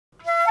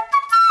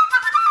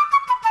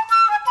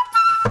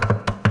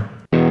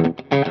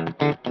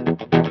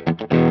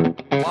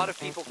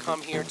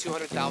come here,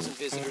 200,000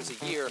 visitors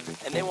a year,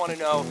 and they want to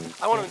know,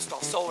 I want to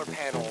install solar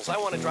panels, I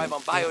want to drive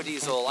on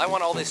biodiesel, I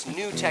want all this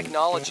new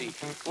technology.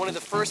 One of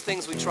the first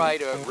things we try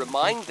to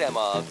remind them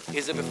of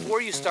is that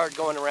before you start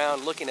going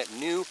around looking at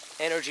new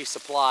energy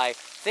supply,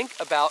 think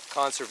about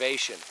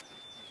conservation.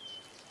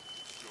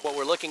 What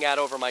we're looking at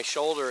over my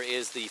shoulder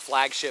is the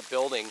flagship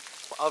building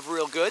of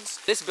Real Goods.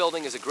 This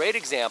building is a great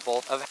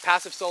example of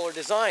passive solar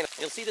design.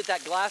 You'll see that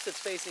that glass that's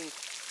facing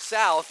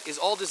south is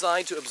all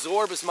designed to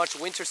absorb as much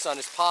winter sun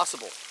as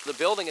possible. The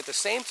building, at the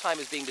same time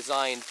as being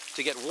designed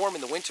to get warm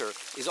in the winter,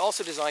 is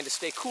also designed to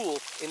stay cool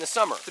in the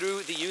summer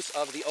through the use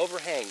of the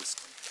overhangs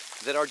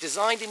that are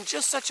designed in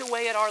just such a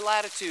way at our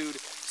latitude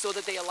so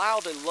that they allow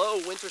the low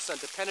winter sun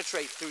to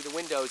penetrate through the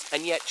windows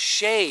and yet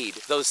shade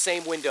those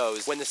same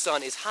windows when the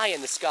sun is high in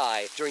the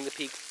sky during the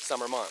peak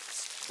summer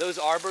months. Those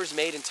arbors,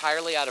 made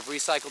entirely out of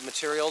recycled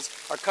materials,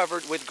 are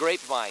covered with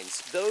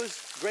grapevines.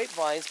 Those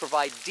grapevines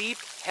provide deep,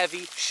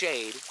 heavy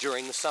shade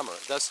during the summer,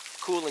 thus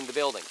cooling the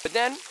building. But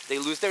then they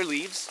lose their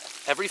leaves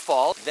every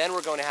fall. Then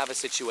we're going to have a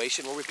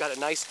situation where we've got a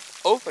nice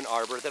open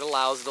arbor that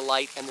allows the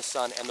light and the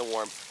sun and the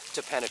warmth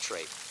to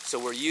penetrate. So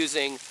we're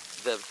using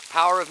the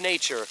power of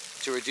nature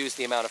to reduce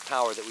the amount of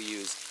power that we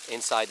use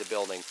inside the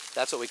building.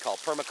 That's what we call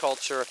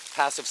permaculture,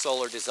 passive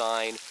solar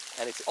design,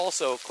 and it's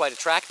also quite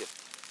attractive.